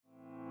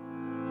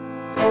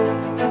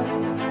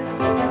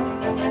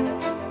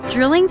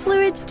Drilling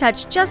fluids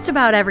touch just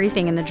about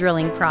everything in the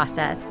drilling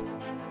process.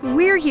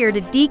 We're here to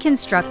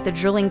deconstruct the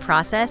drilling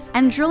process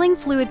and drilling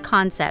fluid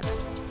concepts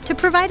to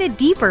provide a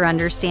deeper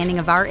understanding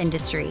of our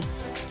industry.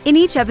 In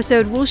each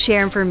episode, we'll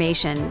share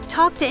information,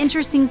 talk to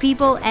interesting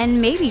people,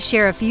 and maybe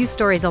share a few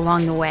stories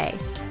along the way.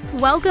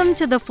 Welcome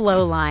to The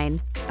Flow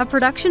Line, a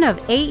production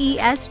of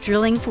AES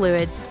Drilling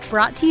Fluids,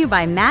 brought to you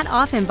by Matt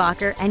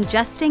Offenbacher and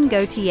Justin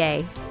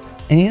Gauthier.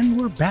 And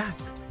we're back.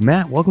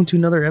 Matt, welcome to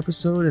another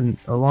episode, and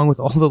along with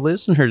all the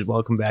listeners,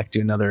 welcome back to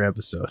another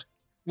episode.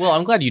 Well,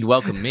 I'm glad you'd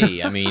welcome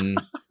me. I mean...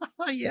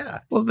 Yeah.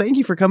 Well, thank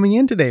you for coming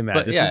in today,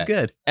 Matt. This is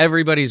good.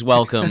 Everybody's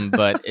welcome,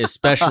 but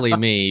especially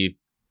me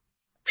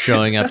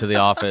showing up to the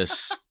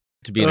office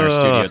to be in our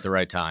studio at the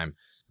right time.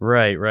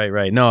 Right.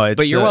 No, it's...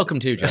 But you're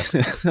welcome too,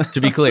 Justin. To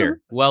be clear,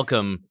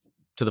 welcome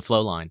to the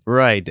Flow Line.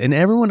 Right. And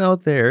everyone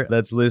out there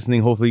that's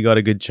listening, hopefully you got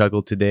a good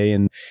chuckle today.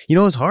 And, you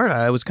know, it's hard.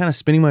 I was kind of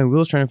spinning my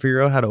wheels trying to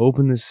figure out how to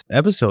open this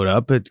episode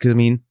up. Because, I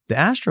mean, the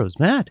Astros,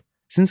 Matt,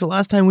 since the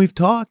last time we've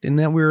talked and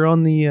that we were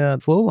on the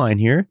Flow Line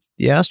here,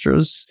 the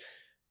Astros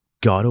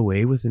got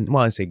away with,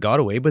 well, I say got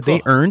away, but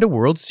they earned a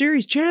World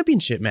Series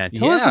championship, man.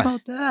 Tell us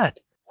about that.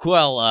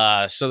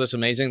 Well, so this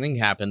amazing thing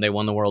happened. They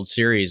won the World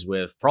Series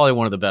with probably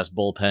one of the best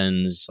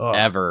bullpens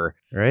ever.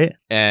 Right.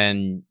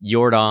 And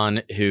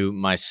Jordan, who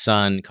my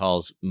son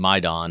calls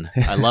Maidon.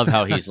 I love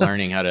how he's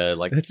learning how to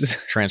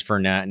transfer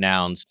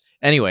nouns.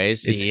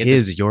 Anyways, it's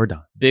his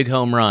Jordan. Big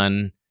home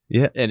run.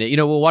 Yeah. And, you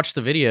know, we'll watch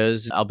the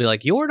videos. I'll be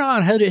like,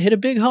 Jordan hit a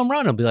big home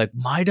run. I'll be like,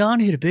 Maidon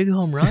hit a big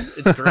home run.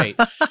 It's great.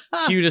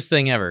 Cutest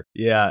thing ever.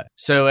 Yeah.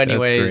 So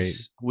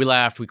anyways, we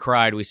laughed, we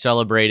cried, we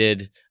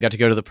celebrated, got to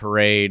go to the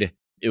parade.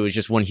 It was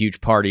just one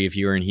huge party if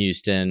you were in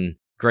Houston.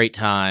 Great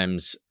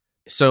times.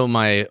 So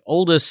my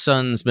oldest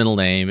son's middle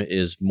name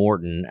is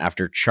Morton,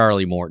 after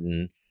Charlie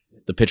Morton,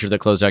 the pitcher that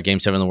closed out Game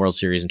 7 of the World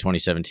Series in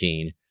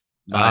 2017.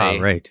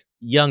 My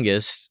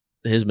youngest,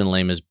 his middle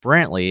name is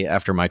Brantley,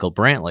 after Michael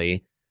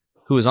Brantley,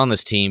 who was on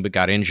this team but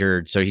got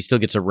injured. So he still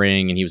gets a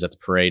ring, and he was at the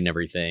parade and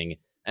everything.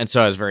 And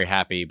so I was very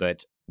happy,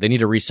 but they need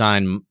to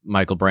re-sign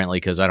Michael Brantley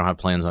because I don't have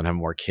plans on having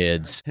more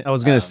kids. I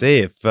was going to say,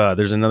 if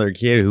there's another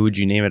kid, who would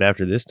you name it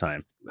after this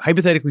time?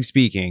 Hypothetically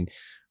speaking,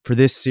 for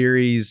this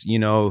series, you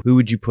know, who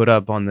would you put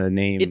up on the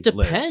name list? It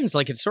depends.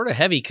 Like, it's sort of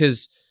heavy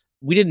because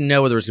we didn't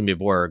know whether it was going to be a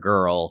boy or a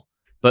girl,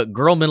 but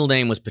girl middle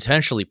name was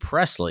potentially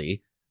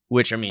Presley,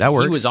 which, I mean,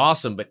 he was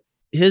awesome, but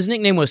his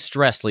nickname was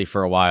Stressley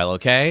for a while,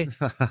 okay?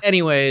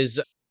 Anyways,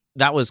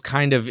 that was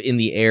kind of in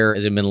the air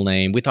as a middle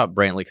name. We thought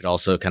Brantley could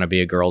also kind of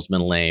be a girl's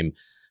middle name,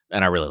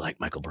 and I really like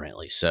Michael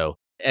Brantley. So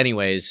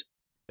anyways,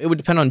 it would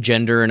depend on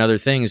gender and other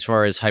things as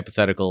far as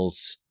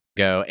hypotheticals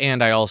go.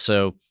 And I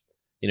also,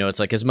 you know,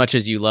 it's like, as much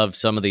as you love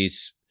some of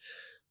these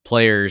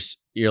players,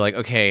 you're like,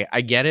 okay,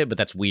 I get it, but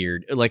that's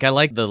weird. Like, I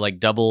like the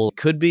double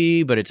could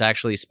be, but it's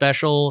actually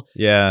special.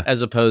 Yeah.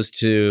 As opposed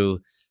to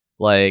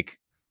like,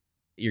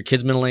 your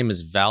kid's middle name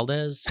is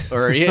Valdez,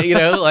 or you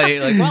know, like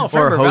well,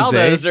 or Jose.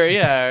 Valdez,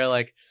 or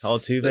like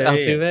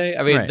Altuve.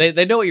 I mean,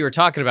 they know what you were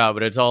talking about,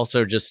 but it's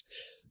also just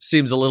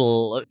seems a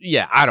little,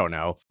 I don't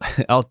know.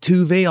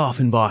 Altuve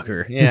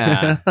Offenbacher.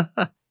 Yeah.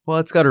 Well,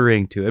 it's got a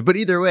ring to it, but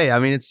either way, I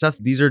mean, it's stuff.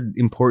 These are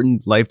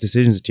important life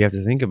decisions that you have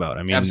to think about.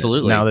 I mean,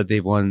 absolutely. Now that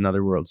they've won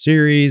another World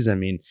Series, I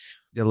mean,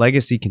 the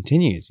legacy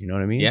continues. You know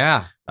what I mean?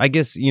 Yeah. I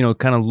guess, you know,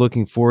 kind of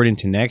looking forward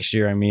into next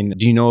year. I mean,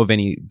 do you know of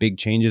any big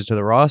changes to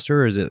the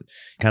roster? Or is it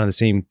kind of the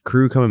same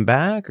crew coming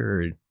back,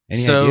 or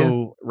any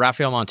idea?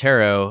 Rafael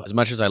Montero, as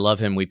much as I love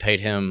him, we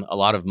paid him a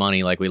lot of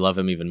money. Like, we love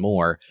him even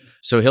more.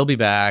 So he'll be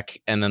back.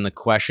 And then the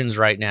questions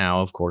right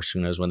now, of course,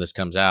 who knows when this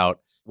comes out?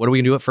 What are we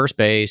going to do at first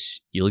base?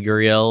 Yuli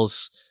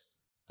Gurriel's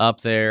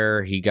up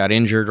there. He got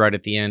injured right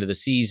at the end of the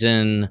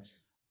season.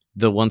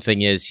 The one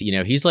thing is, you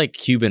know, he's like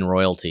Cuban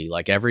royalty.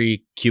 Like,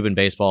 every Cuban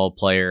baseball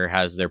player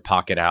has their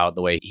pocket out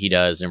the way he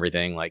does and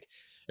everything. Like,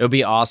 it would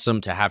be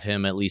awesome to have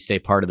him at least stay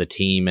part of the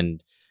team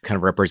and kind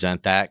of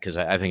represent that, because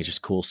I think it's just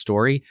a cool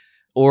story.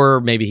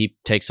 Or maybe he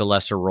takes a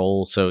lesser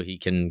role so he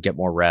can get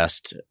more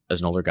rest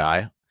as an older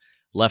guy.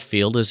 Left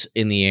field is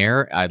in the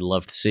air. I'd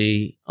love to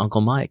see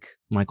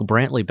Michael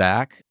Brantley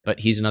back, but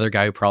he's another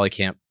guy who probably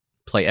can't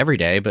play every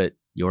day, but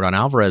Jordan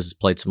Alvarez has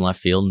played some left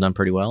field and done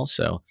pretty well.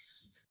 So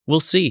we'll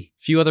see.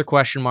 A few other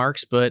question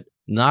marks, but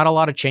not a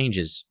lot of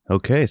changes.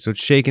 Okay, so it's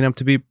shaking up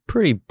to be a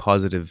pretty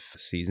positive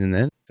season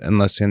then,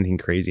 unless anything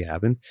crazy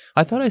happened.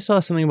 I thought I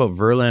saw something about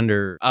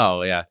Verlander.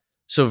 Oh, yeah.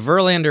 So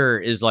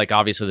Verlander is like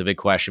obviously the big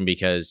question,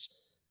 because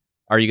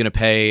are you going to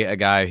pay a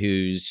guy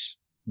who's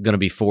going to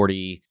be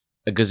 40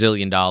 a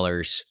gazillion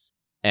dollars,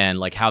 and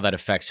like how that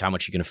affects how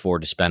much you can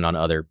afford to spend on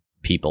other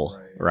people,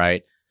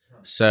 right?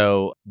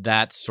 So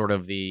that's sort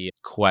of the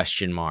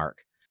question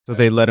mark. So if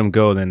they let him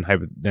go,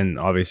 then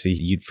obviously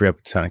you'd free up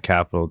a ton of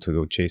capital to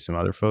go chase some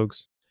other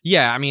folks.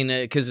 Yeah, I mean,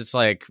 because it's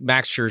like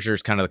Max Scherzer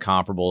is kind of the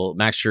comparable.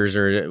 Max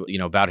Scherzer, you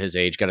know, about his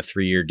age, got a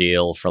 3-year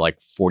deal for like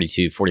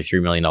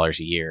 $43 million a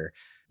year.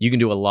 You can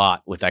do a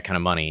lot with that kind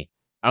of money.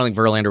 I don't think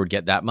Verlander would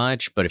get that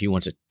much, but if he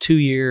wants a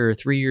 2-year or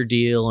 3-year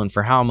deal, and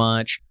for how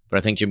much? But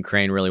I think Jim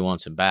Crane really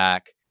wants him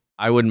back.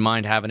 I wouldn't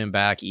mind having him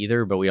back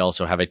either, but we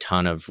also have a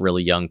ton of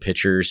really young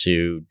pitchers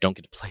who don't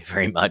get to play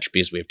very much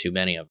because we have too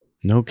many of them.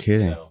 No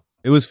kidding. So,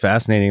 It was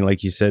fascinating.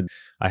 Like you said,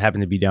 I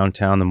happened to be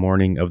downtown the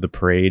morning of the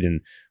parade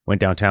and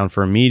went downtown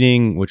for a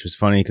meeting, which was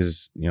funny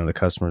because, the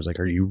customer was like,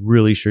 are you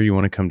really sure you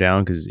want to come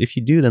down? Because if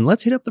you do, then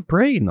let's hit up the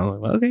parade. And I was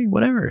like, okay,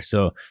 whatever.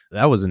 So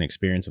that was an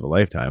experience of a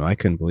lifetime. I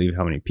couldn't believe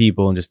how many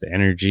people and just the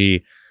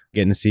energy,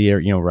 getting to see,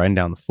 riding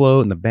down the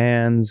float and the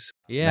bands.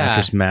 yeah.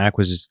 Mattress Mac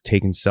was just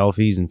taking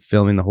selfies and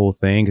filming the whole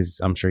thing because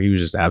I'm sure he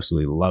was just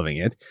absolutely loving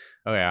it.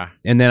 Oh, yeah.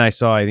 And then I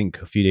saw, I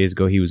think a few days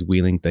ago, he was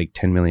wheeling like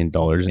 $10 million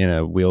in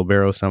a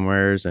wheelbarrow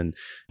somewheres. And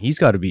he's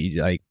got to be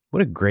like,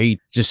 what a great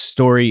just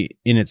story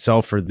in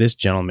itself for this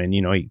gentleman,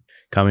 he,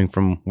 coming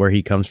from where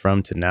he comes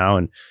from to now.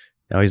 And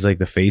now he's like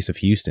the face of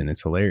Houston.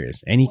 It's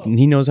hilarious. And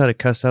he knows how to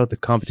cuss out the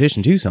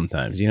competition too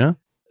sometimes,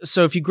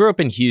 So if you grew up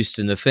in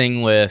Houston, the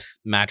thing with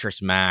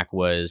Mattress Mac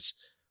was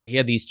he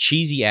had these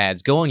cheesy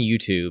ads. Go on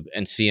YouTube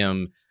and see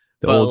him.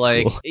 The but old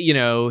like,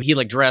 school. he'd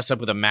like dress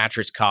up with a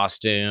mattress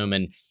costume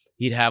and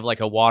he'd have like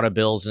a wad of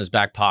bills in his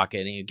back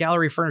pocket. And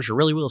Gallery Furniture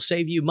really will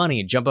save you money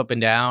and jump up and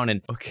down.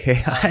 And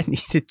Okay, I need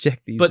to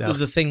check these but out.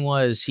 the thing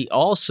was, he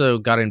also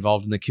got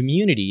involved in the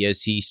community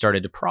as he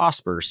started to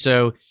prosper.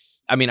 So,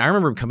 I mean, I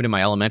remember him coming to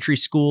my elementary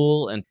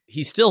school and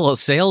he's still a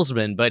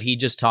salesman, but he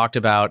just talked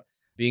about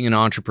being an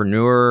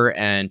entrepreneur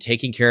and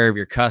taking care of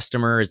your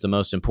customer is the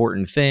most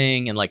important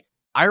thing. And like,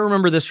 I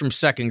remember this from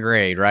second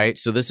grade, right?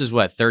 So this is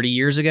 30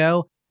 years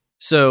ago.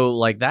 So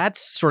like that's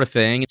sort of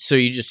thing. So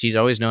he's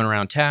always known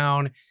around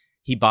town.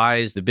 He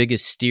buys the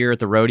biggest steer at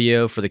the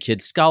rodeo for the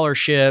kids'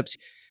 scholarships.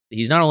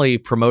 He's not only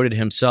promoted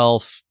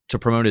himself to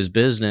promote his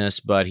business,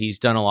 but he's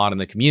done a lot in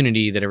the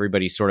community that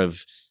everybody sort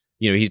of,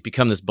 he's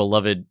become this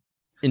beloved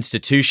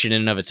institution in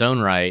and of its own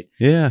right.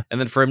 Yeah.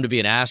 And then for him to be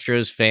an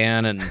Astros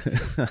fan, and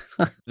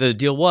the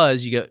deal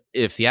was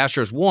if the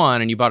Astros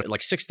won and you bought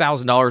like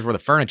 $6,000 worth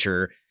of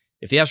furniture,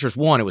 if the Astros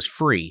won, it was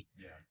free.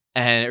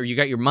 And or you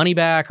got your money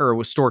back or it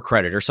was store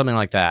credit or something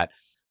like that.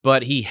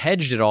 But he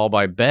hedged it all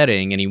by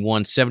betting and he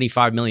won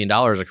 $75 million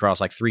across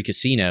like 3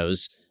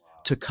 casinos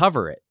to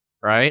cover it,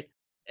 right?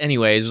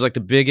 Anyways, it was like the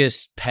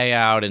biggest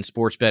payout in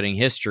sports betting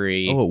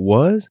history. Oh, it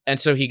was? And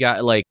so he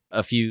got like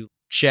a few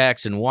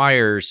checks and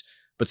wires,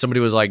 but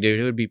somebody was like, dude,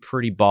 it would be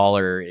pretty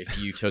baller if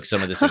you took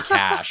some of this in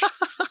cash.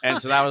 And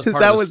so that was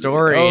part of the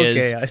story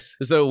is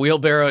the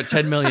wheelbarrow at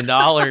 $10 million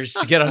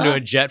to get onto a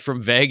jet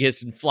from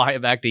Vegas and fly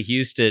it back to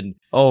Houston.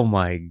 Oh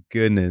my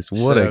goodness.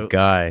 What a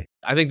guy.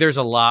 I think there's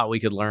a lot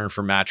we could learn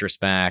from Mattress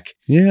Mac.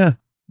 Yeah.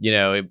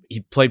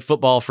 He played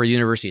football for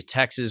University of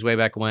Texas way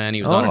back when.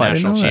 He was on a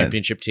national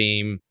championship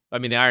team. I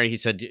mean, the irony, he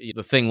said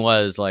the thing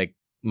was like,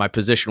 my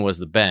position was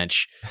the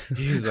bench.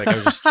 He was like,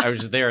 I was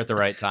just there at the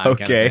right time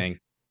kind of thing.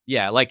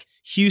 Yeah, like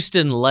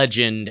Houston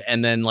legend,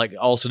 and then like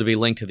also to be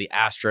linked to the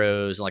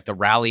Astros and like the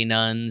Rally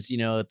Nuns,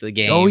 at the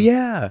game. Oh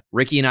yeah,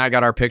 Ricky and I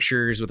got our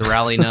pictures with the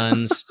Rally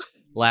Nuns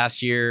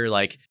last year.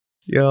 Like,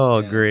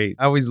 great.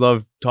 I always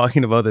love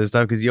talking about this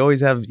stuff because you always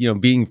have,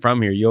 being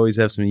from here, you always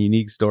have some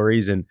unique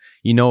stories and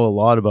a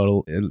lot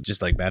about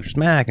just like Mattress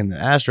Mac and the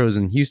Astros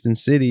and Houston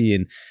City.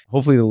 And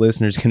hopefully the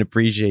listeners can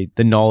appreciate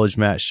the knowledge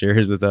Matt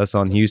shares with us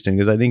on Houston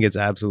because I think it's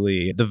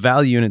absolutely the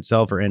value in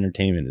itself for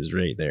entertainment is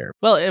right there.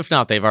 Well, if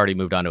not, they've already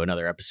moved on to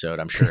another episode,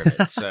 I'm sure of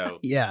it. So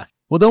yeah.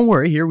 Well, don't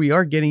worry. Here we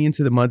are getting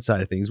into the mud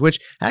side of things, which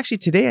actually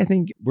today I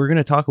think we're going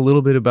to talk a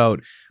little bit about.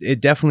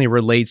 It definitely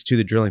relates to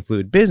the drilling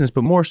fluid business,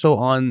 but more so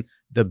on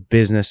the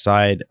business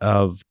side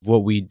of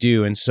what we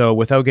do. And so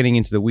without getting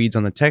into the weeds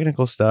on the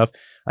technical stuff,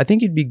 I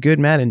think it'd be good,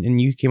 Matt,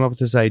 and you came up with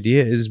this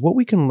idea, is what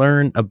we can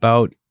learn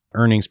about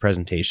earnings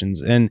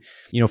presentations. And,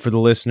 for the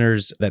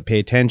listeners that pay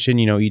attention,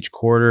 each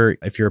quarter,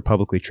 if you're a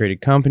publicly traded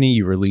company,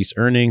 you release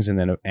earnings, and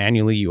then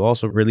annually you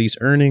also release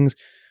earnings.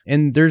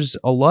 And there's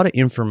a lot of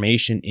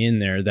information in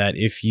there that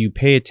if you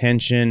pay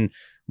attention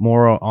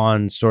more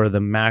on sort of the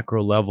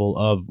macro level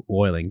of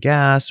oil and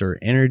gas or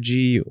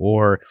energy,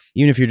 or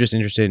even if you're just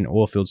interested in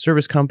oil field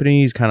service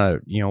companies, kind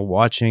of,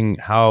 watching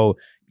how,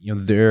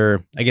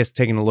 they're, I guess,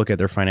 taking a look at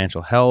their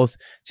financial health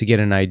to get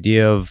an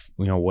idea of,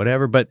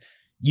 whatever. But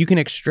you can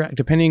extract,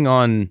 depending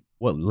on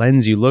what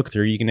lens you look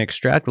through, you can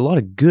extract a lot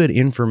of good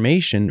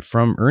information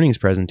from earnings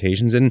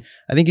presentations. And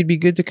I think it'd be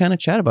good to kind of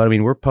chat about it. I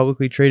mean, we're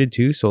publicly traded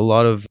too, so a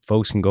lot of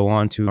folks can go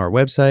on to our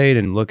website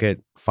and look at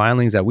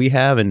filings that we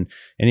have, and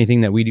anything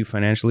that we do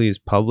financially is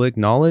public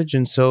knowledge.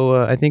 And so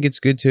I think it's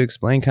good to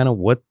explain kind of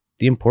what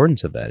the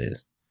importance of that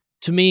is.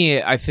 To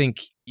me, I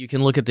think you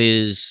can look at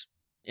these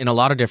in a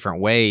lot of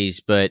different ways,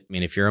 but I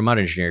mean, if you're a mud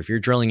engineer, if you're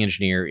a drilling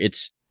engineer,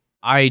 it's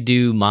I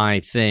do my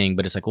thing,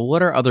 but it's like, well,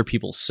 what are other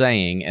people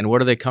saying and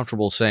what are they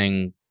comfortable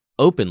saying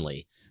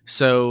openly?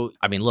 So,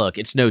 I mean, look,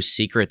 it's no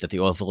secret that the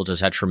oil field has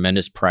had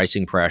tremendous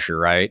pricing pressure,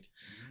 right?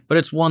 But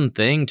it's one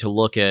thing to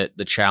look at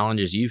the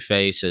challenges you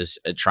face as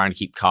trying to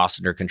keep costs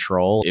under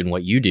control in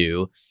what you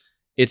do.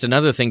 It's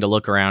another thing to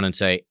look around and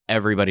say,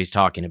 everybody's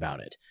talking about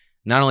it.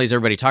 Not only is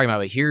everybody talking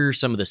about it, but here are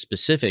some of the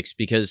specifics,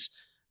 because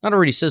not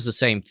everybody says the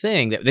same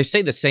thing. They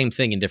say the same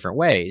thing in different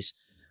ways,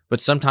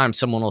 but sometimes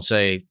someone will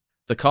say,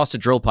 the cost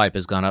of drill pipe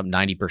has gone up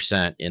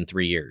 90% in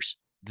 3 years.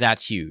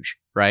 That's huge,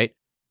 right?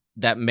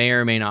 That may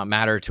or may not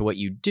matter to what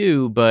you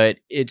do, but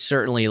it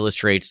certainly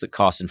illustrates that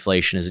cost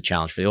inflation is a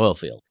challenge for the oil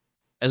field.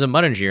 As a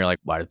mud engineer, like,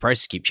 why do the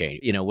prices keep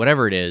changing?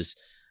 Whatever it is,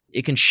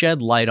 it can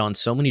shed light on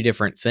so many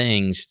different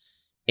things.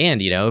 And,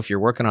 if you're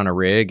working on a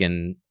rig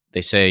and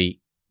they say,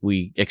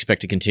 we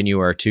expect to continue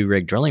our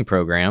 2-rig drilling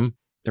program,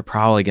 they're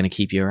probably going to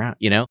keep you around,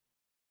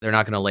 They're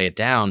not going to lay it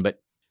down.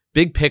 But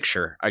big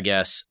picture, I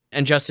guess.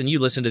 And Justin, you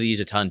listen to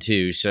these a ton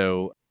too.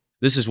 So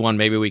this is one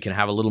maybe we can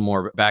have a little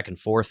more back and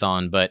forth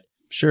on. But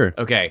Sure.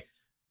 Okay.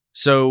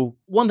 So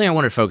one thing I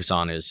wanted to focus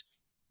on is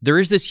there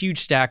is this huge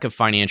stack of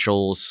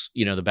financials,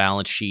 the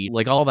balance sheet,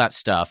 like all that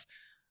stuff.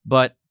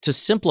 But to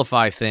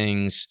simplify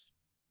things,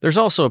 there's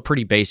also a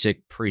pretty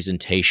basic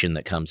presentation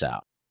that comes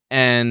out.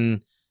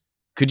 And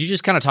could you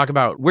just kind of talk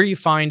about where you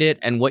find it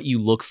and what you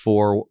look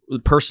for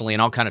personally?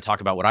 And I'll kind of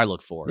talk about what I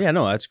look for. Yeah,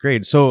 no, that's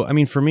great. So,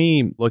 for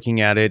me, looking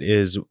at it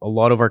is a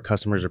lot of our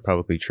customers are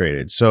publicly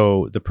traded.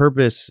 So the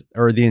purpose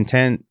or the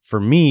intent for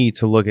me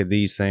to look at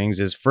these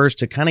things is first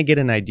to kind of get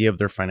an idea of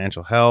their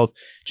financial health,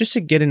 just to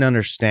get an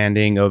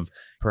understanding of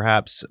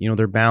perhaps,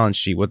 their balance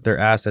sheet, what their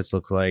assets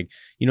look like.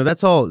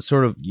 That's all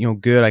sort of,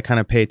 good. I kind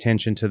of pay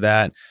attention to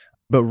that.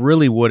 But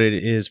really what it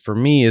is for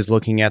me is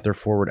looking at their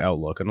forward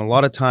outlook. And a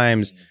lot of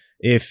times,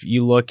 if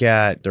you look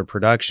at their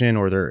production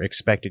or their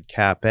expected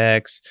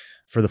CapEx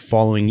for the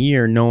following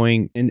year,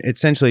 knowing and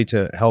essentially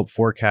to help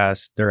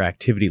forecast their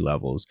activity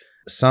levels.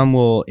 Some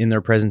will, in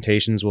their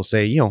presentations, will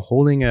say,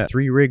 holding a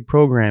 3-rig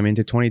program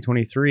into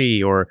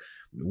 2023 or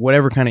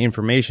whatever kind of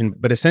information.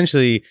 But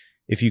essentially,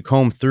 if you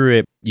comb through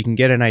it, you can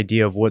get an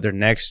idea of what their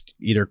next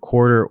either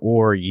quarter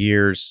or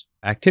year's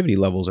activity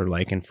levels are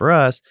like. And for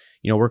us,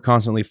 we're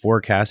constantly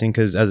forecasting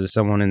because as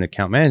someone in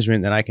account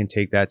management, then I can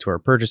take that to our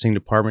purchasing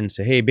department and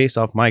say, hey, based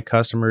off my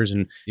customers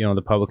and,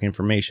 the public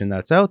information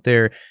that's out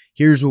there,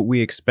 here's what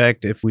we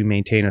expect if we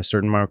maintain a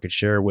certain market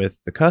share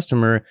with the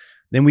customer,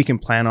 then we can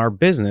plan our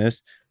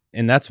business.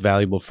 And that's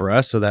valuable for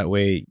us. So that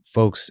way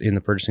folks in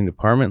the purchasing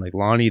department, like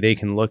Lonnie, they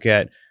can look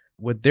at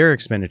what their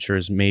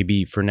expenditures may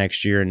be for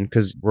next year. And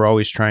because we're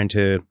always trying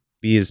to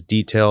be as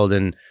detailed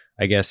and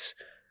I guess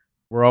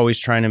we're always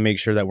trying to make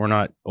sure that we're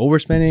not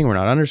overspending, we're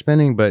not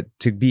underspending, but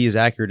to be as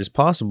accurate as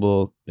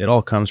possible, it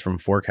all comes from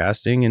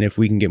forecasting. And if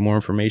we can get more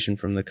information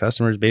from the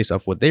customers based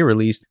off what they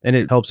release, then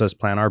it helps us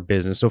plan our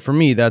business. So for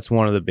me, that's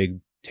one of the big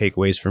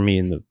takeaways for me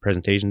in the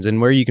presentations.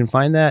 And where you can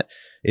find that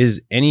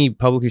is any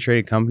publicly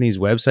traded company's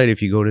website.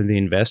 If you go to the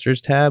investors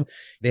tab,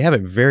 they have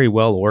it very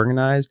well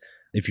organized.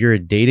 If you're a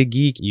data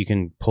geek, you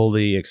can pull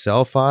the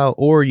Excel file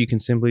or you can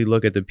simply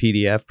look at the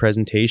PDF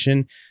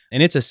presentation.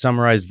 And it's a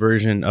summarized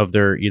version of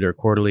their either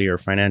quarterly or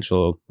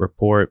financial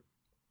report.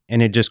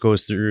 And it just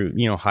goes through,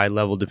 high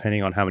level,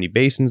 depending on how many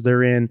basins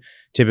they're in,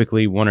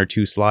 typically 1 or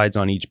 2 slides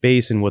on each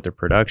basin, what their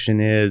production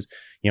is,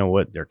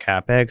 what their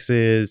CapEx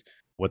is,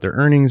 what their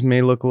earnings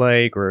may look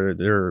like, or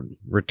their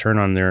return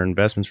on their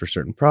investments for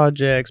certain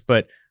projects.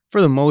 But for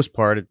the most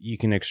part, you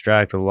can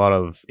extract a lot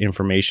of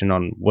information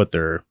on what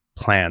their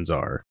plans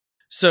are.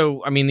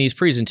 So, these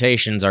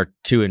presentations are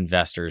to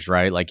investors,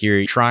 right? Like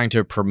you're trying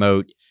to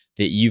promote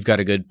that you've got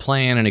a good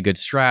plan and a good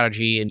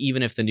strategy. And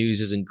even if the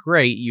news isn't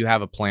great, you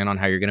have a plan on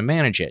how you're going to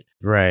manage it.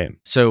 Right.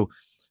 So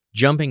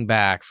jumping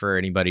back for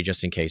anybody,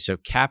 just in case. So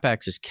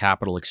CapEx is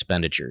capital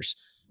expenditures,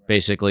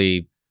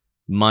 basically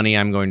money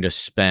I'm going to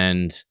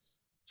spend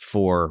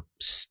for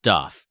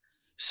stuff.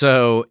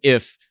 So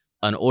if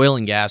an oil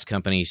and gas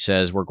company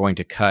says we're going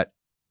to cut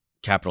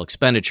capital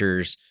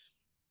expenditures,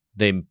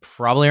 they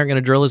probably aren't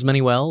going to drill as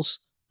many wells,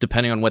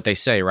 depending on what they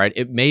say, right?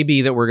 It may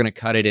be that we're going to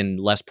cut it in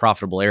less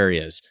profitable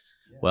areas.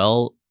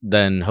 Well,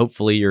 then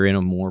hopefully you're in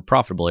a more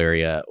profitable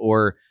area.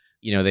 Or,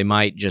 they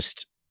might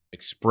just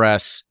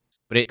express,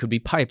 but it could be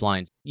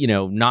pipelines,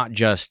 not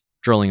just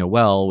drilling a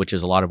well, which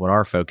is a lot of what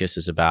our focus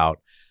is about,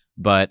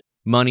 but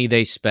money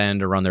they spend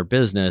to run their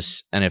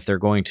business. And if they're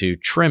going to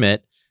trim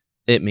it,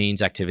 it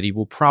means activity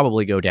will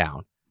probably go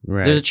down.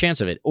 Right. There's a chance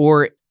of it.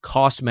 Or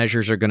cost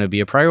measures are going to be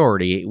a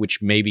priority,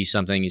 which may be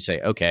something you say,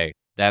 okay,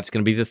 that's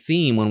going to be the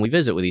theme when we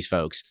visit with these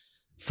folks.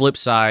 Flip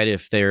side,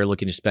 if they're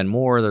looking to spend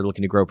more, they're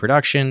looking to grow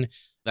production,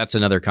 that's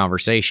another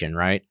conversation,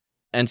 right?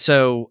 And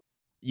so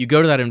you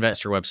go to that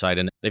investor website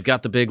and they've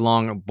got the big,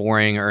 long,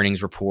 boring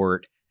earnings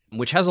report,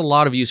 which has a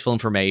lot of useful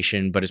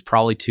information, but is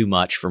probably too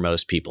much for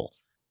most people,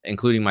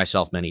 including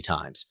myself many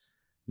times.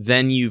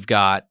 Then you've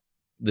got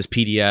this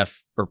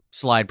PDF or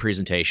slide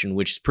presentation,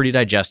 which is pretty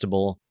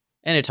digestible,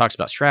 and it talks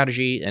about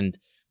strategy. And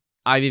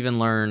I've even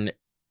learned,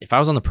 if I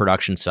was on the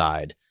production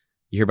side,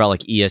 you hear about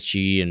like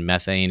ESG and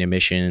methane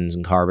emissions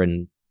and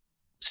carbon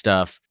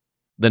stuff.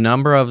 The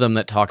number of them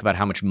that talk about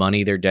how much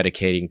money they're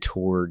dedicating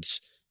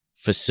towards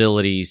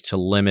facilities to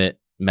limit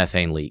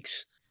methane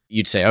leaks.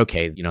 You'd say,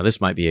 okay,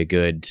 this might be a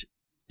good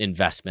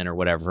investment or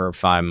whatever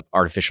if I'm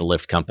artificial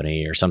lift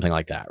company or something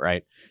like that,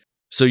 right?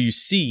 So you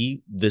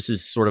see, this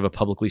is sort of a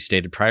publicly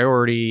stated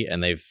priority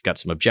and they've got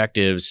some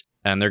objectives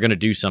and they're going to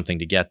do something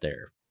to get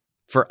there.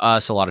 For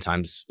us, a lot of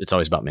times it's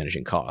always about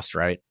managing cost,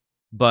 right?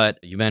 But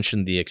you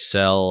mentioned the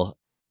Excel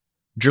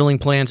drilling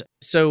plans.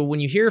 So when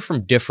you hear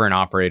from different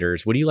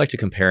operators, what do you like to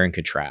compare and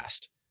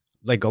contrast?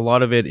 Like a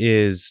lot of it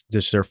is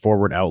just their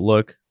forward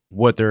outlook,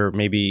 what they're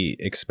maybe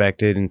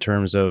expected in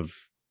terms of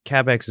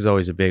CapEx is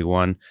always a big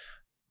one.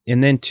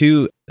 And then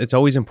two, it's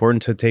always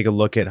important to take a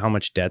look at how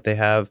much debt they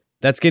have.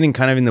 That's getting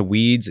kind of in the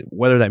weeds,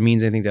 whether that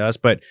means anything to us.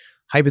 But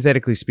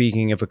hypothetically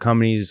speaking, if a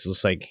company is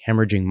just like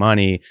hemorrhaging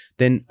money,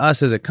 then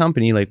us as a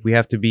company, like we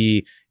have to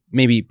be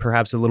maybe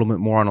perhaps a little bit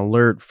more on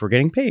alert for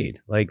getting paid.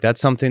 Like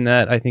that's something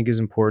that I think is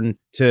important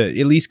to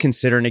at least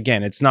consider. And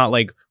again, it's not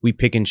like we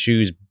pick and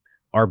choose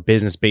our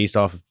business based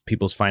off of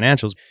people's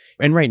financials.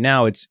 And right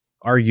now, it's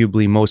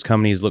arguably most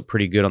companies look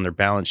pretty good on their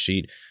balance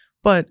sheet.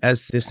 But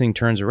as this thing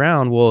turns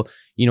around, well,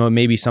 you know, it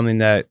may be something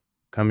that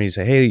companies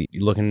say, hey,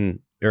 you're looking,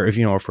 or if,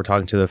 you know, if we're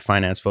talking to the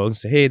finance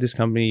folks, say, hey, this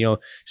company, you know,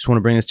 just want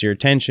to bring this to your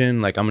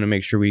attention. Like, I'm going to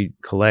make sure we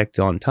collect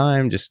on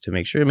time just to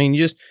make sure. I mean,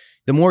 just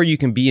the more you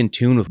can be in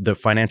tune with the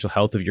financial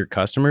health of your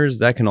customers,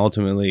 that can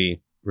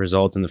ultimately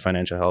result in the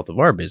financial health of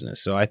our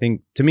business. So I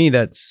think to me,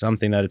 that's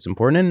something that it's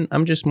important. And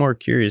I'm just more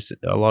curious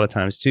a lot of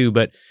times too,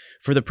 but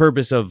for the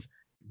purpose of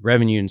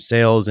revenue and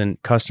sales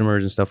and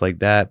customers and stuff like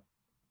that,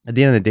 at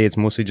the end of the day, it's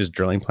mostly just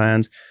drilling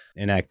plans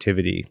and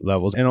activity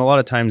levels. And a lot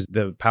of times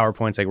the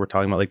PowerPoints, like we're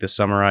talking about, like the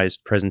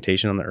summarized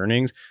presentation on the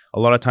earnings, a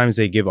lot of times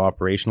they give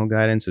operational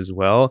guidance as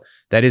well.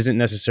 That isn't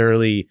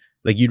necessarily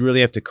like you'd really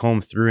have to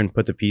comb through and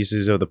put the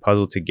pieces of the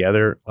puzzle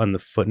together on the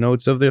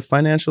footnotes of the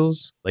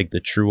financials, like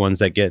the true ones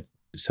that get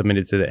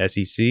submitted to the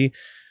SEC.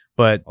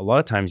 But a lot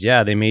of times,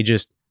 yeah, they may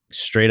just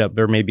straight up,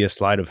 there may be a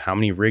slide of how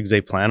many rigs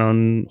they plan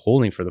on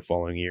holding for the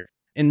following year.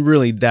 And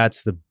really,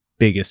 that's the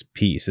biggest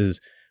piece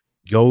is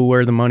go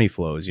where the money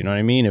flows. You know what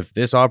I mean? If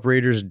this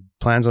operator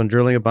plans on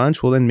drilling a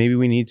bunch, well, then maybe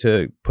we need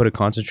to put a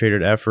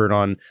concentrated effort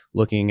on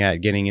looking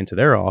at getting into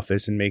their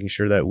office and making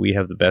sure that we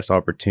have the best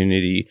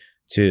opportunity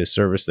to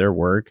service their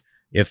work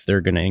if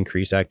they're going to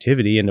increase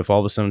activity. And if all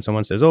of a sudden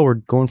someone says, oh, we're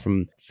going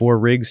from 4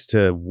 rigs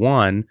to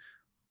 1,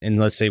 and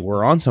let's say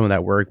we're on some of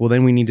that work, well,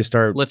 then we need to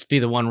start. Let's be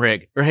the 1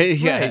 rig, right?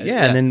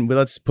 Yeah. And then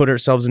let's put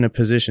ourselves in a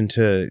position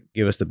to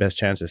give us the best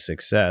chance of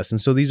success. And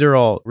so these are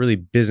all really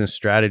business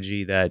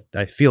strategy that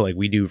I feel like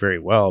we do very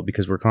well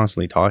because we're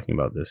constantly talking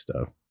about this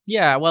stuff.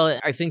 Yeah. Well,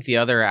 I think the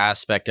other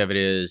aspect of it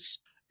is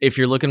if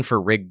you're looking for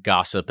rig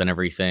gossip and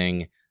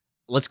everything,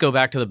 let's go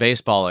back to the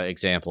baseball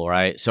example,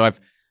 right? So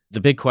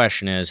the big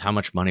question is how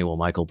much money will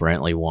Michael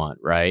Brantley want,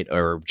 right?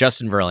 Or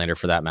Justin Verlander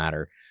for that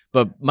matter.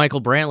 But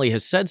Michael Brantley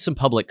has said some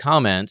public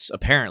comments,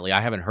 apparently,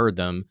 I haven't heard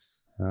them,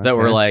 that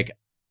were like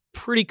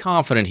pretty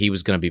confident he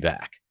was going to be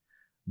back.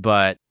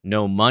 But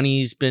no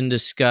money's been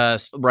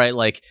discussed, right?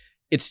 Like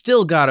it's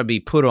still got to be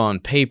put on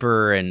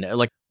paper and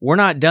like we're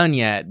not done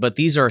yet, but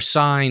these are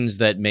signs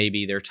that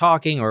maybe they're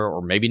talking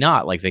or maybe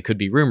not, like they could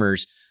be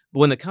rumors. But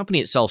when the company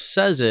itself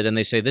says it and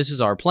they say, this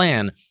is our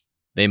plan,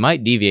 they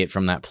might deviate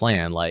from that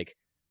plan. Like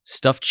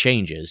stuff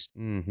changes.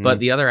 Mm-hmm. But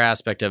the other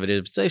aspect of it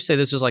is they say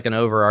this is like an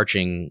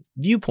overarching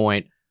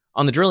viewpoint.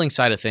 On the drilling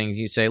side of things,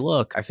 you say,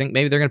 look, I think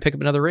maybe they're going to pick up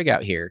another rig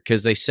out here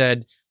because they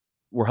said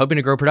we're hoping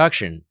to grow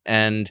production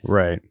and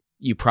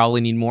you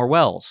probably need more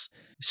wells.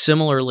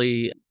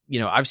 Similarly, you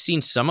know, I've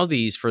seen some of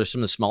these for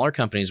some of the smaller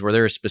companies where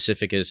they're as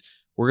specific as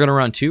we're going to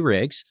run 2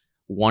 rigs.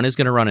 One is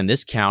going to run in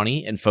this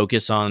county and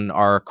focus on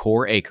our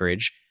core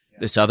acreage.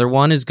 This other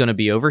one is going to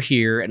be over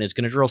here and is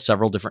going to drill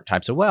several different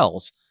types of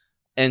wells.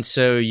 And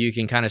so you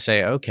can kind of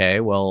say,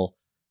 okay, well,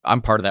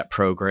 I'm part of that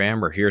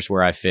program or here's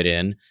where I fit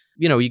in.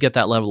 You know, you get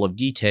that level of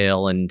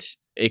detail and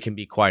it can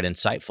be quite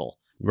insightful.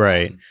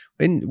 Right.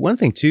 And one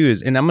thing too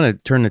is, and I'm going to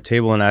turn the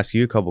table and ask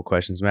you a couple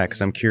questions, Matt,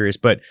 because I'm curious,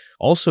 but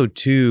also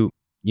too,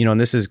 you know,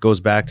 and this goes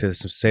back to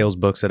some sales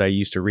books that I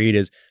used to read,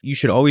 is you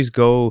should always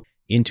go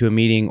into a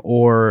meeting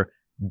or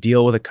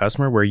deal with a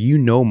customer where you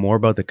know more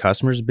about the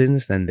customer's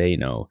business than they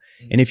know.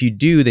 And if you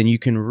do, then you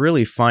can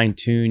really fine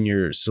tune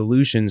your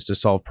solutions to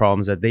solve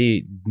problems that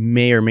they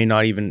may or may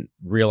not even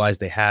realize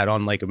they had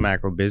on like a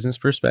macro business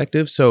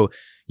perspective. So,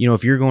 you know,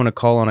 if you're going to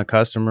call on a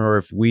customer or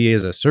if we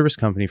as a service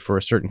company for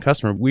a certain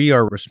customer, we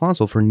are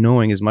responsible for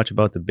knowing as much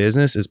about the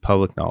business as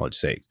public knowledge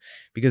says,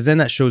 because then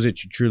that shows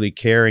that you truly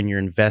care and you're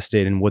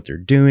invested in what they're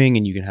doing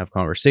and you can have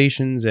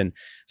conversations. And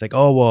it's like,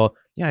 oh, well,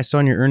 yeah, I saw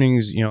in your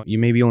earnings, you know, you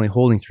may be only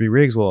holding 3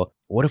 rigs. Well,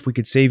 what if we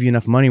could save you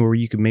enough money where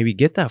you could maybe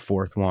get that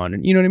 4th one?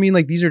 And you know what I mean?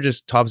 Like these are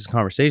just topics of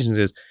conversations.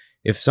 Is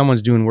if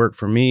someone's doing work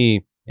for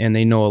me and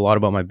they know a lot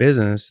about my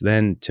business,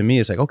 then to me,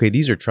 it's like, okay,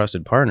 these are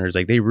trusted partners.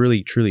 Like they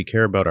really, truly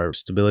care about our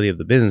stability of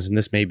the business. And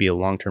this may be a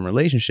long-term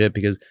relationship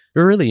because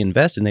they're really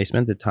invested and they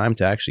spent the time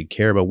to actually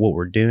care about what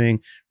we're doing,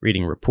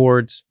 reading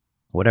reports,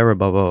 whatever,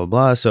 blah, blah, blah,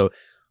 blah. So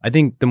I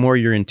think the more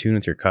you're in tune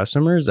with your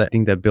customers, I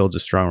think that builds a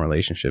strong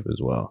relationship as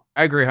well.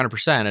 I agree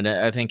 100%. And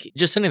I think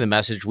just sending the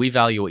message, we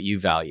value what you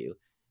value.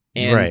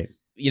 And,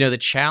 you know, the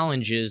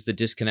challenge is the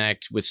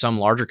disconnect with some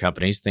larger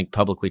companies, think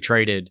publicly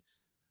traded,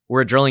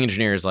 where a drilling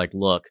engineer is like,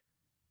 look,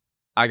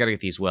 I got to get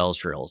these wells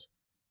drilled.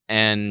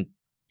 And you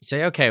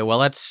say, okay, well,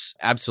 that's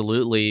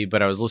absolutely.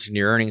 But I was listening to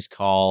your earnings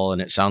call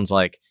and it sounds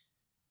like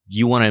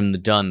you want them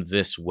done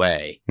this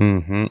way.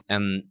 Mm-hmm.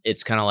 And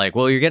it's kind of like,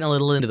 well, you're getting a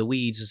little into the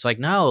weeds. It's like,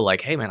 no,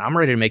 like, hey, man, I'm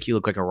ready to make you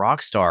look like a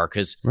rock star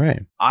because Right.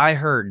 I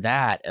heard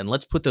that. And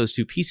let's put those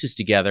two pieces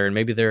together. And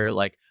maybe they're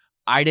like,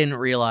 I didn't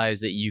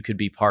realize that you could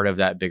be part of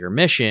that bigger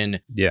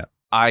mission. Yeah.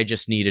 I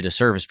just needed a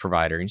service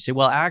provider. And you say,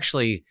 well,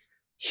 actually,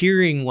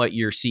 hearing what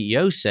your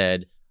CEO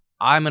said,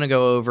 I'm going to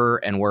go over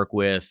and work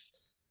with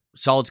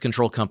Solids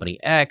Control Company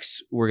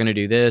X. We're going to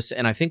do this.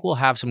 And I think we'll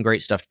have some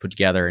great stuff to put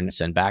together and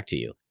send back to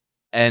you.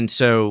 And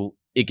so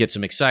it gets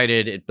them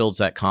excited. It builds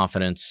that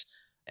confidence.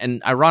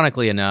 And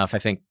ironically enough, I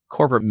think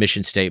corporate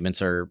mission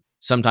statements are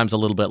sometimes a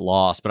little bit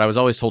lost, but I was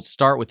always told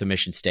start with the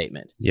mission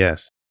statement.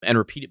 Yes. And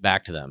repeat it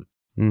back to them,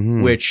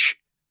 Mm-hmm. which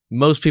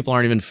most people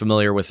aren't even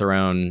familiar with their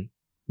own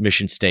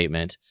mission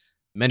statement.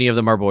 Many of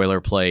them are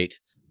boilerplate,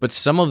 but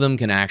some of them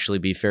can actually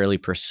be fairly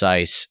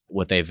precise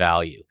what they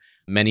value.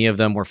 Many of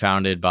them were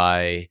founded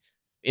by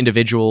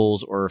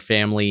individuals or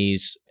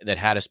families that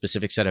had a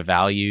specific set of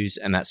values,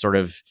 and that sort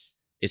of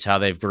is how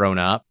they've grown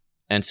up.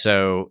 And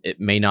so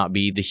it may not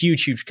be the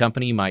huge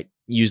company might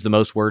use the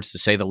most words to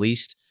say the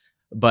least,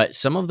 but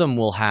some of them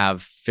will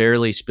have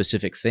fairly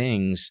specific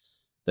things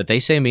that they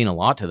say mean a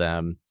lot to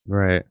them.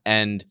 Right.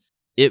 And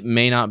it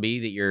may not be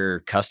that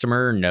your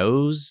customer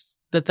knows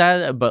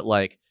that, but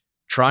like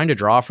trying to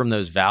draw from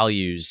those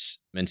values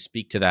and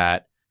speak to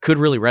that could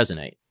really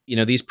resonate. You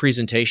know, these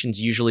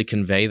presentations usually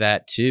convey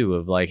that too,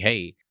 of like,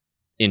 hey,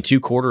 in 2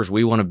 quarters,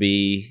 we want to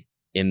be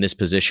in this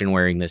position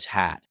wearing this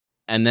hat.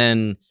 And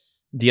then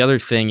the other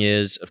thing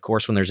is, of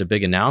course, when there's a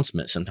big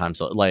announcement, sometimes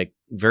like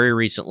very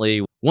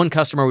recently, one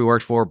customer we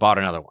worked for bought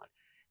another one.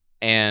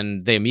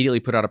 And they immediately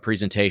put out a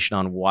presentation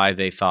on why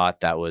they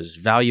thought that was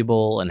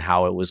valuable and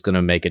how it was going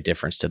to make a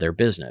difference to their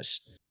business.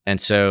 And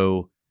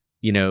so,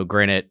 you know,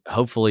 granted,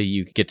 hopefully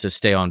you get to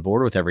stay on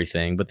board with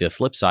everything. But the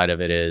flip side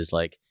of it is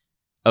like,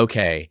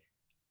 okay,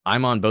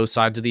 I'm on both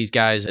sides of these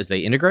guys as they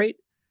integrate.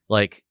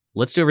 Like,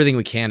 let's do everything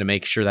we can to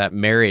make sure that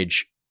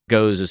marriage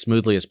goes as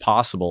smoothly as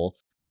possible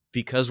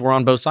because we're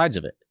on both sides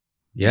of it.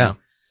 Yeah. You know?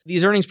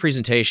 These earnings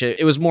presentation,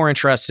 it was more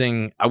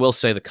interesting. I will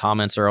say the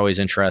comments are always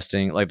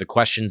interesting. Like the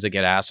questions that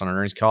get asked on an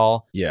earnings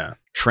call. Yeah.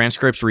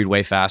 Transcripts read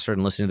way faster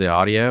than listening to the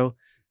audio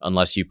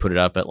unless you put it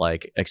up at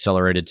like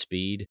accelerated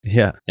speed.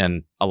 Yeah.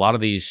 And a lot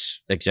of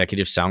these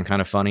executives sound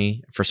kind of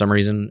funny for some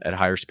reason at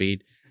higher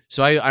speed.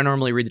 So I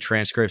normally read the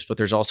transcripts, but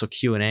there's also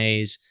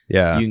Q&As.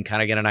 Yeah. You can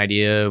kind of get an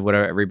idea of what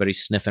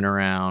everybody's sniffing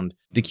around.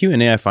 The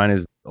Q&A I find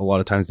is a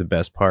lot of times the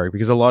best part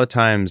because a lot of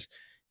times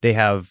they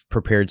have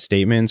prepared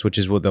statements, which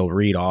is what they'll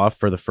read off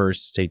for the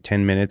first, say,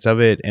 10 minutes of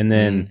it. And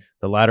then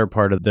the latter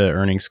part of the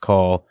earnings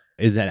call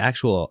is an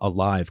actual a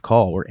live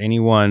call where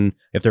anyone,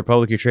 if they're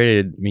publicly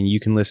traded, I mean, you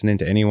can listen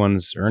into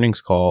anyone's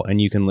earnings call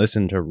and you can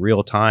listen to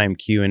real-time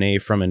Q&A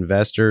from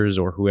investors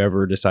or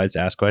whoever decides to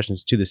ask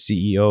questions to the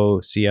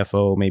CEO,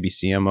 CFO, maybe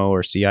CMO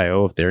or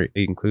CIO if they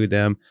include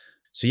them.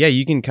 So yeah,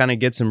 you can kind of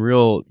get some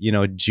real,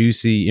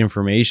 juicy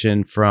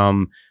information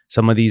from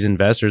some of these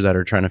investors that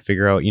are trying to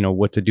figure out,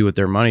 what to do with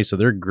their money. So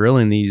they're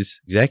grilling these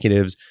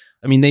executives.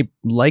 I mean, they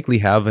likely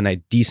have a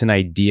decent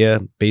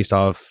idea based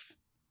off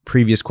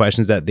previous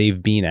questions that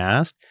they've been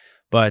asked.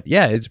 But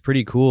yeah, it's a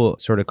pretty cool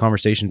sort of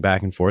conversation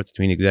back and forth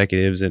between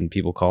executives and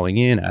people calling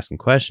in, asking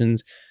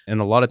questions.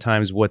 And a lot of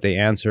times what they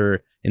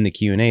answer in the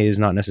Q&A is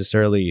not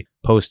necessarily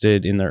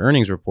posted in their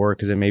earnings report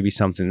because it may be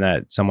something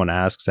that someone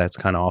asks that's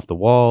kind of off the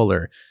wall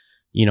or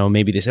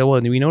maybe they say, well,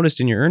 we noticed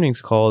in your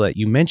earnings call that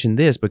you mentioned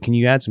this, but can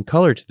you add some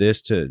color to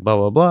this to blah,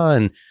 blah, blah.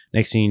 And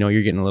next thing you know,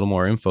 you're getting a little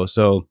more info.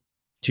 So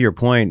to your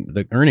point,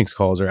 the earnings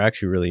calls are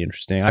actually really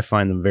interesting. I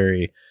find them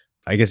very,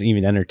 I guess,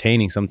 even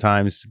entertaining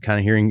sometimes, kind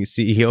of hearing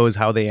CEOs,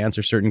 how they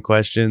answer certain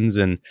questions.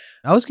 And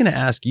I was going to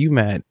ask you,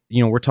 Matt,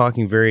 we're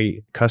talking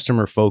very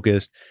customer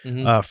focused.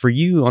 For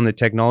you on the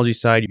technology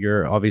side,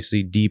 you're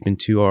obviously deep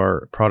into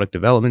our product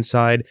development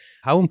side.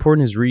 How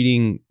important is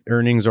reading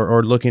earnings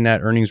or looking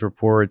at earnings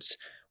reports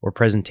or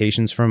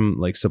presentations from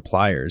like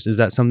suppliers? Is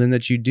that something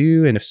that you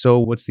do? And if so,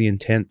 what's the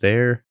intent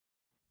there?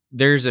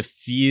 There's a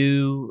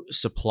few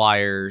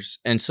suppliers,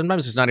 and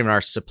sometimes it's not even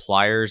our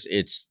suppliers,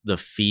 it's the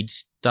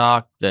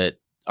feedstock that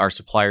our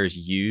suppliers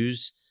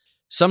use.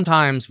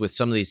 Sometimes with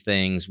some of these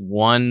things,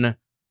 one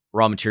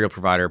raw material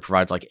provider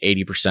provides like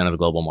 80% of the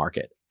global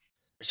market.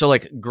 So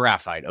like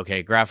graphite,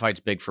 okay, graphite's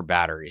big for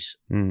batteries.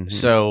 Mm-hmm.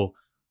 So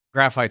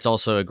graphite's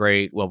also a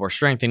great wellbore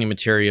strengthening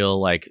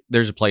material. Like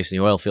there's a place in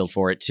the oil field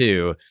for it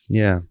too.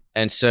 Yeah.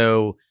 And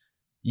so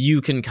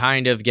you can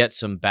kind of get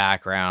some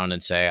background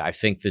and say, I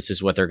think this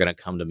is what they're going to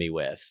come to me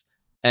with.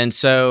 And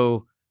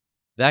so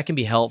that can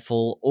be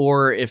helpful.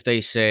 Or if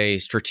they say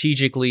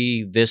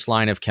strategically, this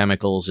line of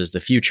chemicals is the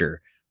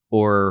future,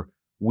 or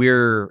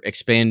we're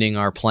expanding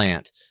our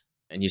plant.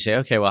 And you say,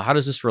 okay, well, how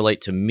does this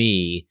relate to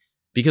me?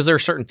 Because there are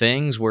certain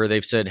things where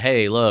they've said,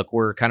 hey, look,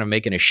 we're kind of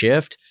making a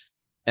shift.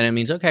 And it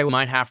means, okay, we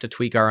might have to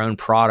tweak our own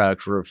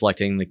product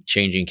reflecting the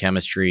changing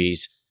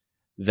chemistries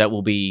that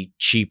will be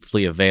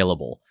cheaply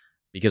available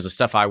because the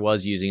stuff I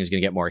was using is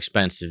going to get more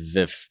expensive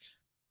if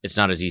it's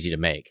not as easy to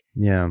make.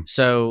 Yeah.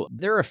 So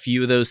there are a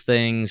few of those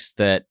things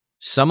that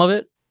some of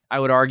it I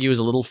would argue is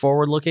a little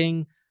forward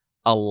looking.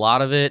 A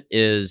lot of it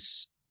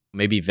is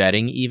maybe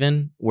vetting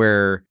even,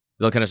 where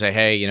they'll kind of say,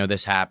 hey,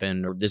 this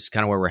happened, or this is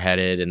kind of where we're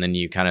headed. And then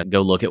you kind of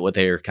go look at what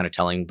they're kind of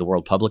telling the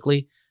world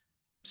publicly.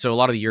 So a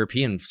lot of the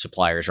European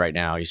suppliers right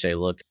now, you say,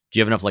 look, do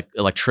you have enough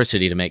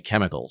electricity to make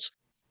chemicals?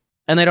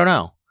 And they don't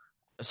know.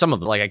 Some of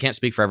them, I can't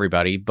speak for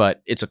everybody,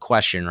 but it's a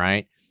question,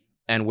 right?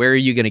 And where are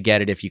you going to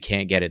get it if you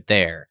can't get it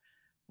there?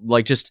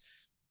 Just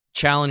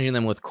challenging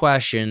them with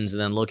questions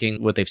and then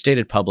looking what they've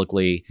stated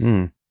publicly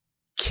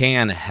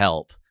can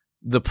help.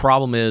 The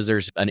problem is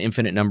there's an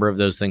infinite number of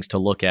those things to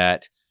look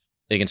at.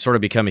 They can sort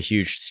of become a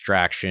huge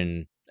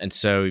distraction. And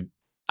so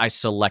I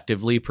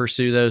selectively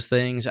pursue those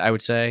things, I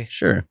would say.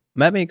 Sure.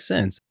 That makes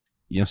sense.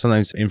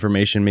 Sometimes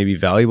information may be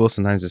valuable,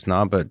 sometimes it's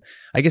not. But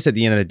I guess at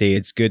the end of the day,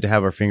 it's good to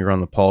have our finger on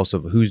the pulse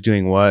of who's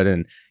doing what.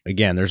 And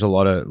again, there's a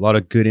lot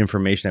of good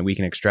information that we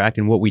can extract,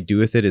 and what we do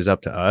with it is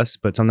up to us.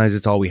 But sometimes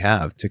it's all we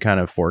have to kind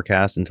of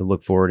forecast and to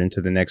look forward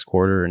into the next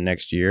quarter or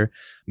next year.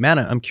 Matt,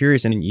 I'm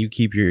curious, and you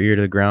keep your ear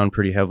to the ground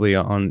pretty heavily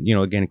on,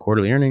 again,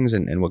 quarterly earnings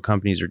and what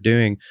companies are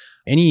doing.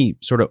 Any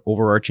sort of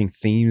overarching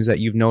themes that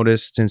you've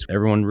noticed since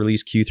everyone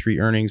released Q3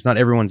 earnings? Not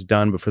everyone's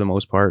done, but for the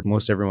most part,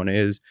 most everyone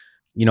is.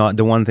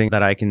 The one thing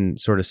that I can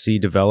sort of see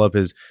develop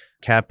is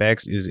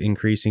CapEx is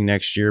increasing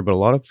next year, but a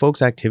lot of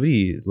folks'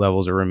 activity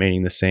levels are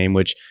remaining the same,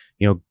 which,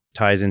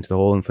 ties into the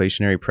whole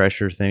inflationary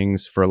pressure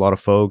things for a lot of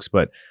folks.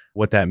 But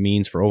what that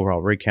means for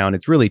overall rig count,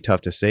 it's really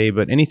tough to say.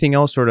 But anything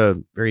else sort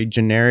of very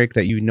generic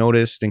that you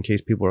noticed in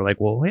case people are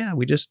like, well, yeah,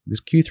 this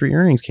Q3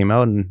 earnings came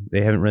out and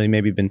they haven't really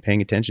maybe been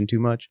paying attention too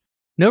much?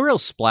 No real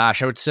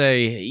splash. I would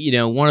say,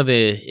 one of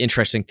the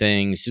interesting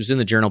things, it was in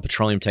the journal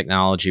Petroleum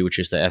Technology, which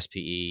is the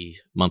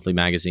SPE monthly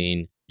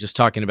magazine, just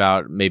talking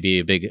about maybe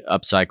a big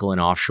upcycle in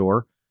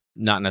offshore,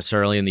 not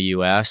necessarily in the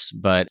US,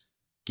 but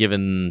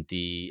given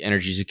the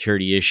energy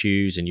security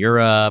issues in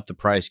Europe, the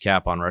price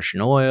cap on Russian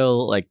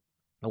oil,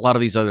 a lot of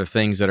these other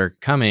things that are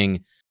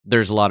coming,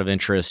 there's a lot of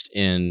interest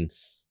in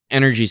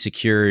energy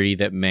security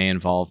that may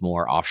involve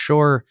more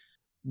offshore.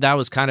 That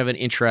was kind of an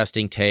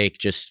interesting take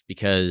just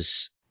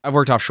because I've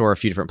worked offshore a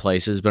few different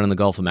places, but in the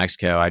Gulf of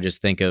Mexico, I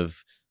just think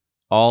of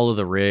all of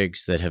the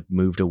rigs that have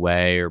moved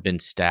away or been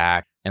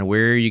stacked, and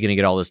where are you going to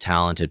get all those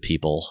talented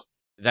people?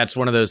 That's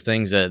one of those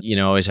things that,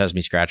 always has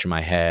me scratching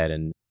my head.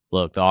 And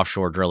look, the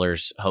offshore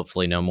drillers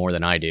hopefully know more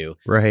than I do.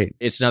 Right.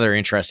 It's another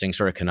interesting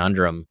sort of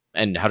conundrum.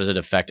 And how does it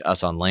affect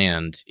us on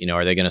land?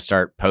 Are they going to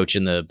start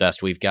poaching the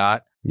best we've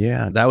got?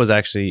 Yeah, that was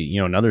actually,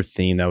 another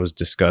theme that was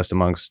discussed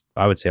amongst,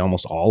 I would say,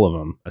 almost all of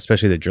them,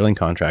 especially the drilling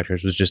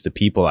contractors, was just the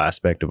people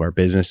aspect of our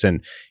business.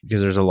 And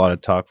because there's a lot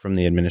of talk from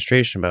the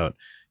administration about,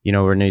 we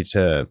need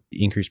to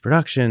increase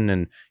production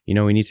and,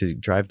 we need to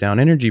drive down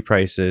energy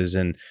prices.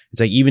 And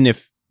it's like, even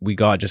if we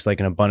got just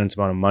an abundance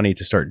amount of money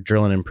to start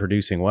drilling and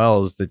producing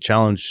wells, the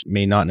challenge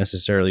may not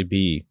necessarily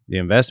be the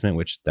investment,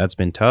 which that's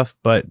been tough,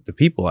 but the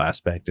people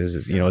aspect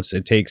is,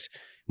 it takes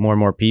more and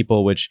more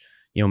people, which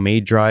may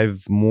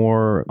drive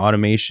more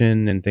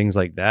automation and things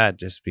like that,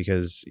 just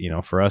because,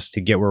 for us to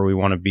get where we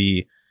want to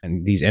be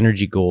and these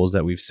energy goals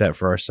that we've set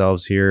for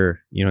ourselves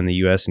here, in the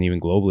US and even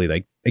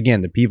globally,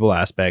 again, the people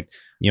aspect,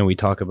 we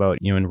talk about,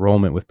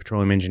 enrollment with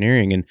petroleum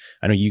engineering. And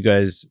I know you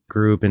guys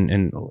group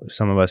and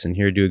some of us in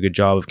here do a good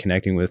job of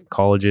connecting with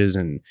colleges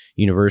and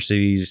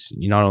universities,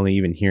 not only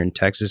even here in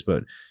Texas,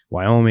 but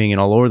Wyoming and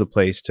all over the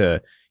place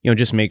to,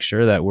 just make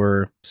sure that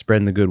we're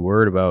spreading the good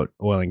word about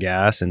oil and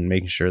gas and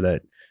making sure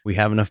that we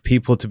have enough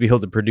people to be able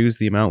to produce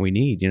the amount we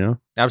need,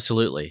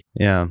 Absolutely.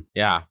 Yeah.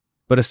 Yeah.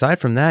 But aside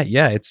from that,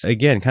 yeah, it's,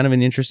 again, kind of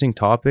an interesting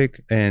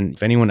topic. And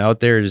if anyone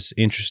out there is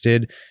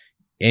interested,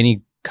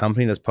 any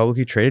company that's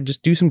publicly traded,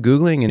 just do some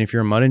Googling. And if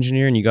you're a mud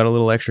engineer and you got a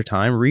little extra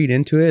time, read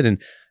into it. And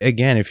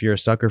again, if you're a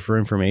sucker for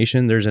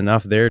information, there's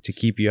enough there to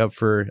keep you up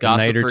for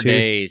Gossip a night or for two.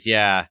 Days,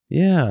 yeah.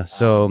 Yeah.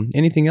 So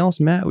anything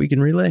else, Matt, we can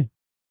relay?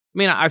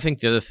 I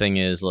think the other thing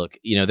is, look,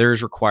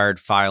 there's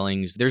required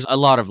filings. There's a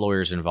lot of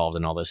lawyers involved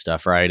in all this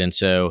stuff, right? And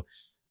so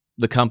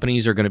the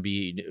companies are going to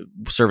be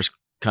service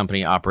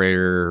company,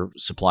 operator,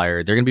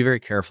 supplier. They're going to be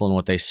very careful in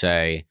what they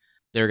say.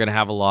 They're going to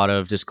have a lot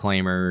of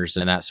disclaimers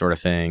and that sort of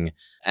thing.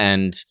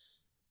 And,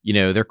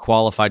 they're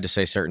qualified to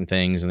say certain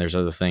things, and there's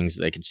other things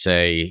that they could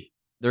say.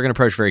 They're going to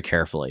approach very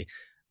carefully.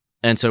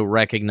 And so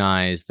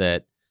recognize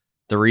that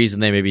the reason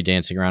they may be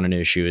dancing around an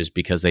issue is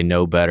because they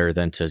know better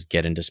than to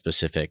get into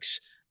specifics.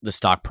 The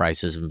stock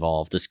prices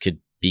involved. This could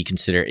be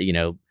considered,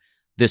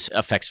 this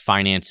affects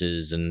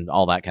finances and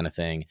all that kind of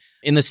thing.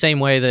 In the same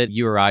way that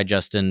you or I,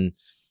 Justin,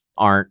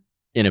 aren't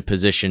in a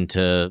position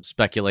to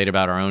speculate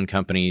about our own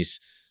company's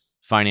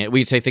finance.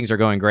 We'd say things are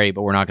going great,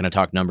 but we're not going to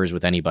talk numbers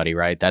with anybody,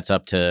 right? That's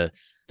up to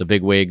the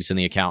big wigs and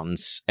the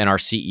accountants. And our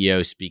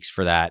CEO speaks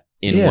for that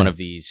in one of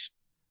these,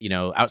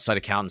 outside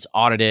accountants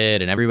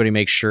audited, and everybody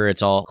makes sure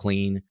it's all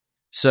clean.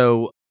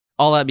 So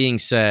all that being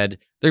said,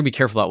 they're going to be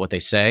careful about what they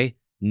say.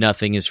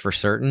 Nothing is for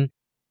certain.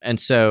 And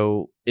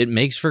so it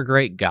makes for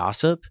great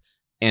gossip.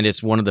 And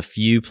it's one of the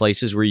few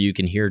places where you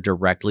can hear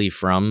directly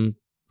from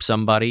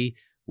somebody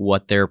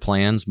what their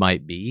plans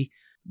might be.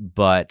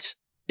 But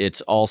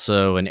it's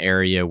also an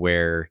area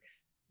where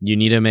you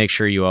need to make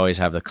sure you always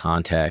have the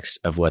context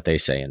of what they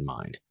say in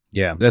mind.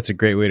 Yeah, that's a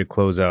great way to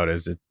close out.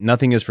 Is that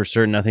nothing is for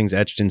certain, nothing's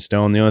etched in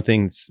stone. The only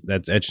thing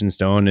that's etched in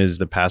stone is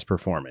the past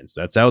performance.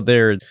 That's out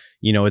there,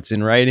 it's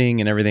in writing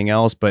and everything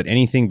else, but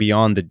anything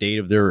beyond the date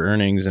of their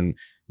earnings and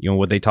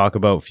what they talk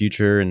about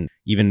future and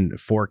even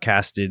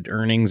forecasted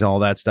earnings, all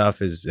that stuff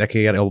that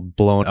can get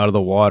blown out of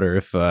the water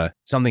if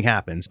something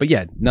happens. But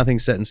yeah,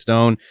 nothing's set in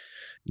stone.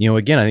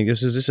 Again, I think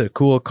this is just a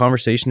cool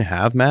conversation to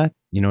have, Matt.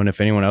 And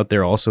if anyone out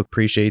there also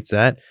appreciates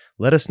that,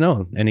 let us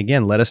know. And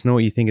again, let us know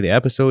what you think of the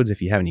episodes.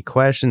 If you have any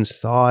questions,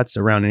 thoughts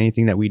around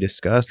anything that we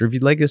discussed, or if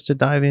you'd like us to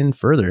dive in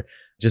further,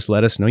 just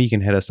let us know. You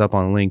can hit us up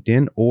on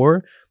LinkedIn,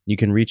 or you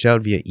can reach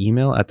out via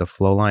email at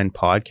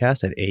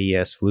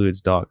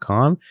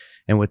theflowlinepodcast@aesfluids.com.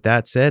 And with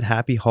that said,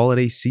 happy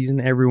holiday season,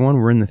 everyone.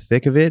 We're in the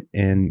thick of it,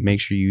 and make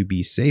sure you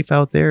be safe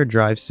out there,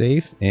 drive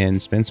safe, and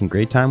spend some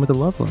great time with the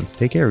loved ones.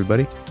 Take care,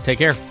 everybody. Take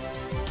care.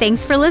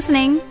 Thanks for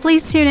listening.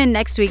 Please tune in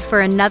next week for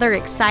another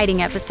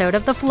exciting episode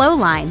of The Flow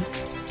Line.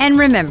 And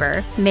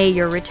remember, may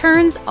your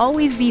returns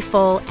always be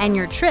full and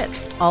your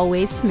trips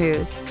always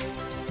smooth.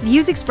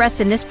 Views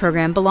expressed in this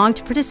program belong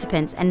to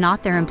participants and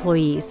not their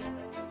employees.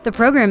 The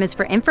program is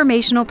for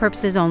informational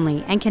purposes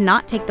only and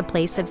cannot take the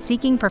place of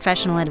seeking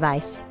professional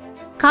advice.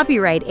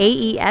 Copyright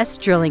AES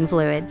Drilling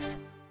Fluids.